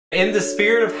In the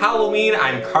spirit of Halloween,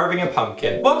 I'm carving a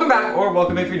pumpkin. Welcome back, or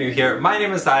welcome if you're new here. My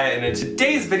name is Zaya, and in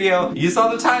today's video, you saw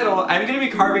the title, I'm gonna be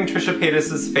carving Trisha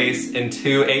Paytas' face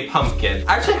into a pumpkin.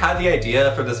 I actually had the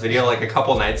idea for this video like a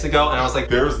couple nights ago, and I was like,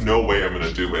 there's no way I'm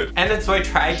gonna do it. And then so I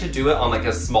tried to do it on like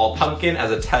a small pumpkin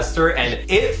as a tester, and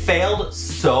it failed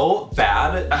so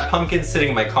bad. That pumpkin's sitting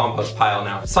in my compost pile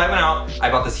now. So I went out,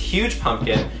 I bought this huge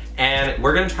pumpkin, and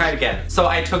we're gonna try it again. So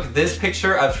I took this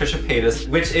picture of Trisha Paytas,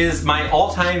 which is my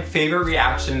all-time favorite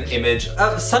reaction image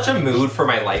of such a mood for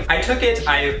my life. I took it,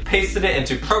 I pasted it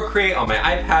into Procreate on my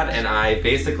iPad, and I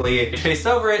basically traced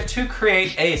over it to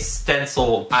create a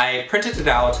stencil. I printed it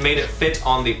out, made it fit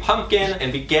on the pumpkin,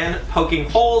 and began poking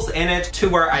holes in it to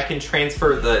where I can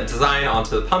transfer the design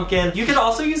onto the pumpkin. You could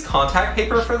also use contact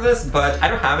paper for this, but I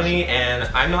don't have any, and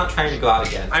I'm not trying to go out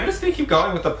again. I'm just gonna keep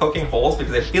going with the poking holes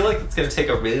because I feel like it's gonna take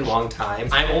a really long time.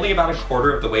 I'm only about a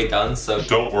quarter of the way done, so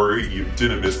don't worry, you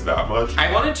didn't miss that much.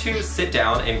 I wanted to sit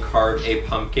down and carve a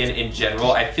pumpkin in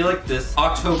general. I feel like this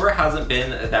October hasn't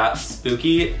been that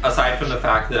spooky, aside from the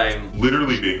fact that I'm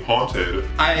literally being haunted.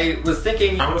 I was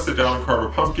thinking, I want to sit down and carve a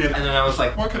pumpkin, and then I was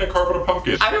like, what can I carve on a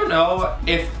pumpkin? I don't know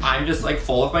if I'm just like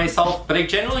full of myself, but I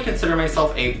generally consider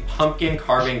myself a pumpkin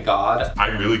carving god.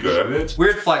 I'm really good at it.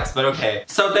 Weird flex, but okay.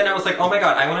 So then I was like, oh my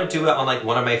god, I want to do it on like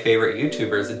one of my favorite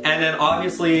YouTubers. And then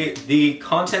obviously the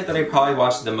content that I probably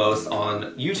watch the most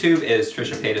on YouTube is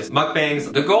Trisha Paytas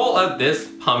mukbangs. The goal of this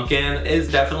pumpkin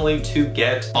is definitely to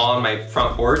get on my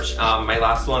front porch. My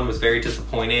last one was very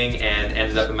disappointing and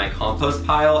ended up in my compost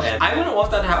pile, and I wouldn't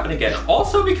want that to happen again.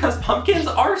 Also because pumpkins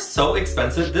are so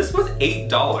expensive. This was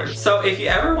 $8. So if you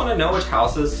ever want to know which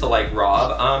houses to like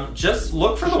rob, just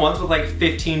look for the ones with like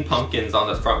 15 pumpkins on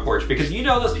the front porch, because you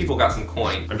know those people got some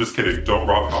coin. I'm just kidding, don't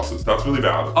rob houses. That's really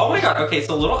bad. Oh my god, okay,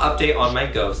 so a little update on my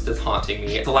ghost that's haunting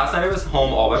me. So last night I was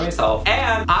home all by myself,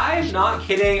 and I'm not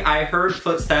kidding, I heard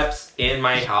footsteps in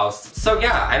my house. So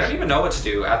yeah, I don't even know what to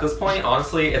do at this point.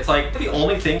 Honestly, it's like the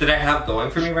only thing that I have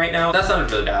going for me right now. That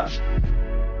sounded really bad.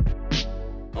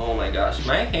 Oh my gosh,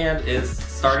 my hand is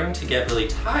starting to get really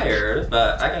tired,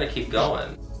 but I gotta keep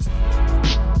going.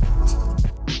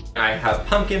 I have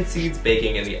pumpkin seeds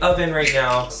baking in the oven right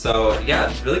now, so yeah,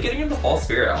 it's really getting into the fall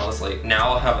spirit, honestly. Now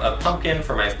I'll have a pumpkin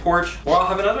for my porch, or I'll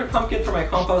have another pumpkin for my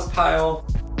compost pile.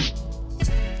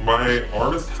 My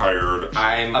arm is tired.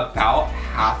 I'm about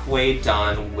halfway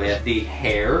done with the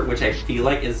hair, which I feel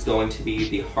like is going to be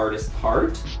the hardest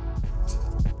part.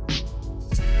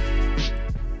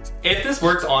 If this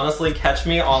works, honestly, catch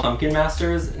me on Pumpkin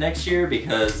Masters next year,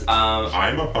 because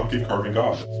I'm a pumpkin carving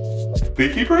god.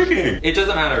 They keep breaking. It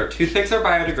doesn't matter. Toothpicks are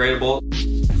biodegradable.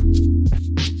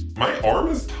 My arm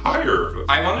is tired.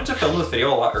 I wanted to film this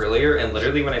video a lot earlier, and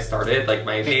literally when I started, like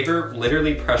my neighbor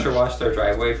literally pressure washed their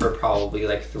driveway for probably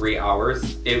like 3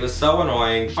 hours. It was so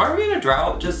annoying. Are we in a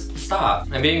drought? Just stop.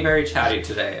 I'm being very chatty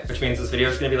today, which means this video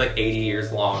is gonna be like 80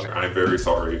 years long. I'm very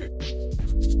sorry.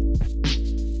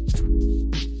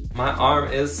 My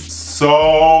arm is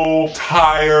so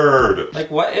tired.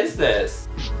 Like, what is this?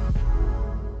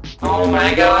 Oh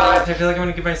my god, I feel like I'm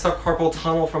gonna give myself carpal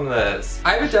tunnel from this.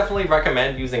 I would definitely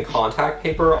recommend using contact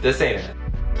paper. This ain't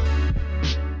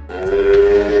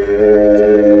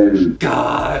it.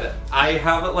 God, I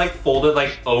have it like folded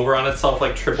like over on itself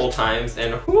like triple times,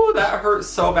 and whoo, that hurts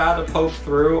so bad to poke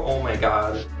through. Oh my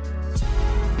god.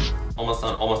 Almost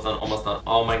done, almost done, almost done.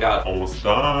 Oh my god. Almost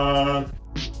done.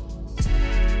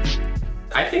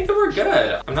 I think that we're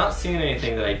good. I'm not seeing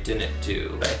anything that I didn't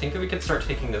do. I think that we could start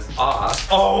taking this off.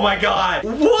 Oh my god.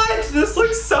 What? This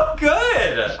looks so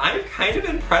good. I'm kind of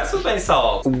impressed with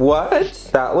myself. What?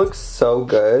 That looks so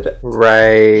good.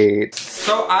 Right.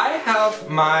 So I have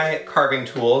my carving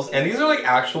tools, and these are like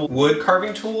actual wood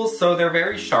carving tools, so they're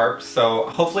very sharp, so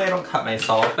hopefully I don't cut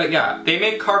myself. But yeah, they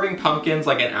make carving pumpkins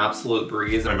like an absolute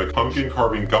breeze. I'm a pumpkin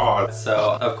carving god.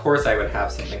 So of course I would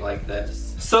have something like this.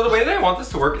 So the way that I want this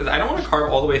to work is I don't want to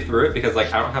carve all the way through it because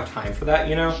like I don't have time for that,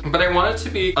 you know? But I want it to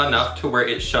be enough to where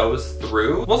it shows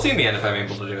through. We'll see in the end if I'm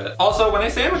able to do it. Also, when I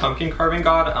say I'm a pumpkin carving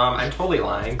god, I'm totally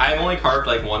lying. I've only carved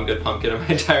like one good pumpkin in my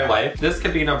entire life. This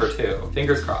could be number 2.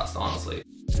 Fingers crossed, honestly.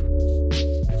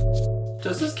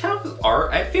 Does this count as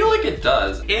art? I feel like it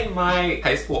does. In my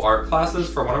high school art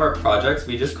classes, for one of our projects,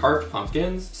 we just carved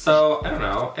pumpkins. So, I don't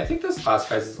know. I think this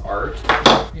classifies as art.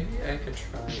 Maybe I could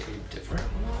try a different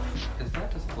one, because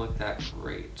that doesn't look that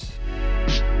great.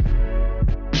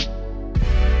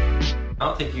 I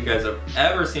don't think you guys have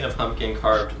ever seen a pumpkin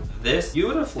carved this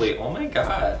beautifully. Oh my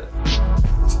god.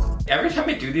 Every time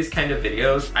I do these kind of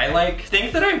videos, I like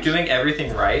think that I'm doing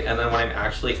everything right, and then when I'm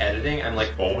actually editing, I'm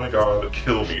like, oh my god,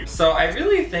 kill me. So I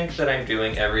really think that I'm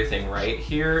doing everything right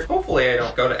here. Hopefully I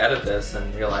don't go to edit this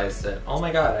and realize that, oh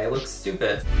my god, I look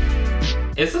stupid.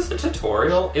 Is this a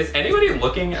tutorial? Is anybody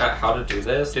looking at how to do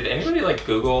this? Did anybody like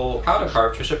Google how to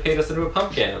carve Trisha Paytas into a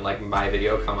pumpkin and like my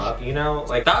video come up, you know?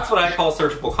 Like that's what I call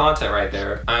searchable content right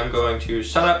there. I'm going to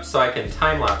shut up so I can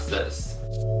time lapse this.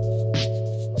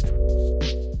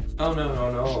 Oh no,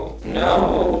 no, no.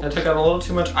 No! I took out a little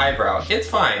too much eyebrow. It's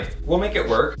fine. We'll make it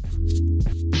work.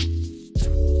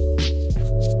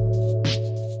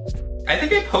 I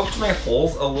think I poked my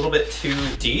holes a little bit too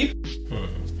deep.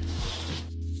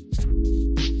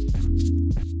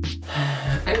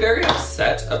 I'm very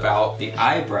upset about the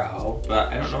eyebrow,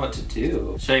 but I don't know what to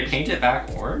do. Should I paint it back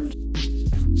orange?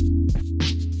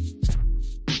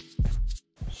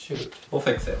 Shoot, we'll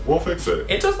fix it. We'll fix it.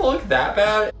 It doesn't look that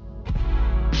bad.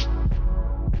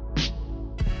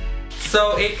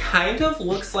 So it kind of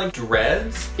looks like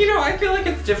dreads. You know, I feel like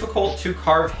it's difficult to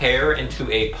carve hair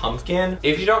into a pumpkin.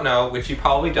 If you don't know, which you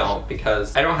probably don't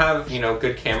because I don't have, you know,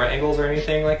 good camera angles or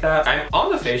anything like that. I'm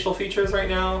on the facial features right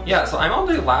now. Yeah, so I'm on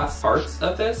the last parts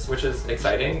of this, which is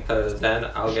exciting because then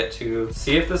I'll get to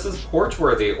see if this is porch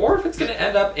worthy or if it's gonna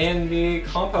end up in the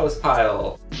compost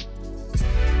pile.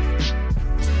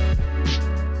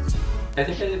 I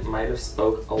think I might have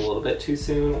spoke a little bit too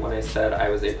soon when I said I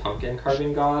was a pumpkin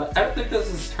carving god. I don't think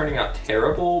this is turning out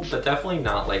terrible, but definitely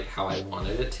not like how I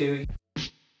wanted it to.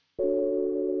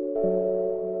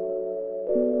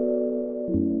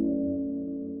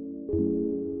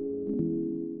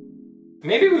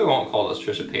 Maybe we won't call this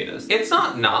Trisha Paytas. It's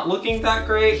not looking that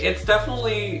great. It's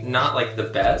definitely not like the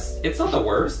best. It's not the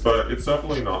worst. But it's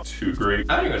definitely not too great.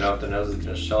 I don't even know if the nose is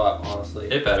gonna show up, honestly.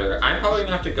 It better. I'm probably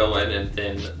gonna have to go in and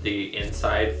thin the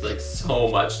insides like so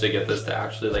much to get this to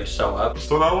actually like show up.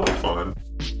 So that'll be fun.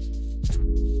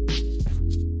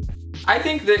 I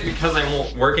think that because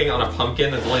I'm working on a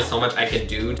pumpkin, there's only so much I can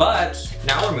do, but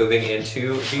now we're moving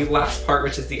into the last part,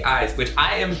 which is the eyes, which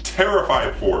I am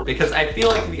terrified for. Because I feel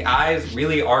like the eyes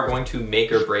really are going to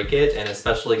make or break it, and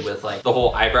especially with like the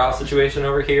whole eyebrow situation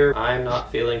over here, I'm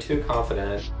not feeling too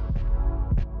confident.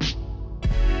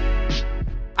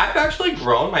 I've actually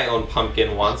grown my own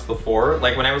pumpkin once before.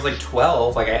 Like when I was like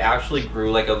 12, like I actually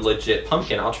grew like a legit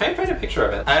pumpkin. I'll try and find a picture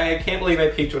of it. I can't believe I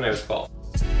peaked when I was 12.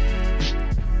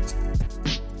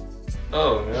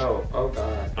 Oh no, oh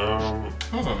god.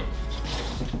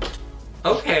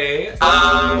 Okay,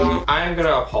 I'm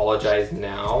gonna apologize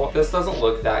now. This doesn't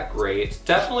look that great.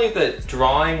 Definitely the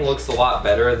drawing looks a lot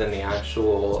better than the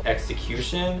actual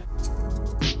execution.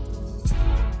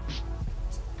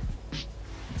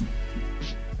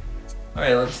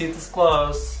 Alright, let's see if this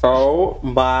glows. Oh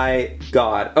my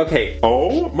god. Okay.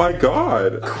 Oh my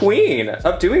god. Queen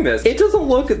of doing this. It doesn't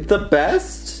look the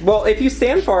best. Well, if you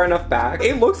stand far enough back,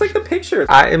 it looks like the picture.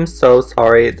 I am so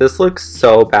sorry. This looks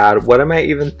so bad. What am I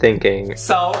even thinking?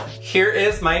 So, here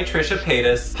is my Trisha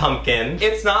Paytas pumpkin.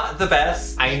 It's not the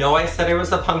best. I know I said I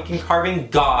was a pumpkin carving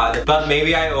god, but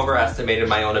maybe I overestimated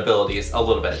my own abilities a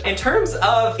little bit. In terms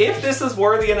of if this is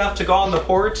worthy enough to go on the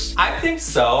porch, I think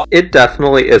so. It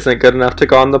definitely isn't good enough to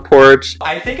go on the porch.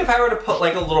 I think if I were to put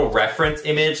like a little reference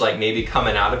image, like maybe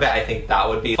coming out of it, I think that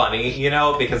would be funny, you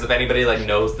know, because if anybody like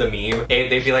knows the meme,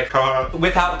 they'd be like,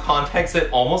 without context, it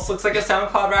almost looks like a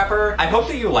SoundCloud rapper. I hope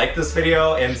that you like this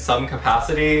video in some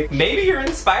capacity. Maybe you're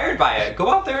inspired by it. Go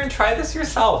out there and try this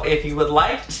yourself. If you would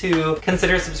like to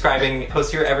consider subscribing,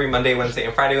 post here every Monday, Wednesday,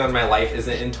 and Friday when my life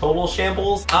isn't in total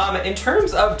shambles. In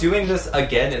terms of doing this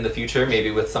again in the future,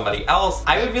 maybe with somebody else,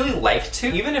 I would really like to,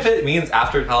 even if it means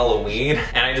after Halloween,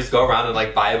 and I just go around and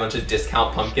like buy a bunch of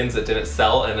discount pumpkins that didn't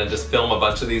sell and then just film a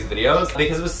bunch of these videos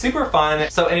because it was super fun.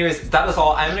 So anyways, that is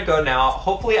all. I'm gonna go now.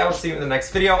 Hopefully I will see you in the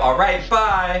next video. All right,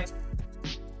 bye.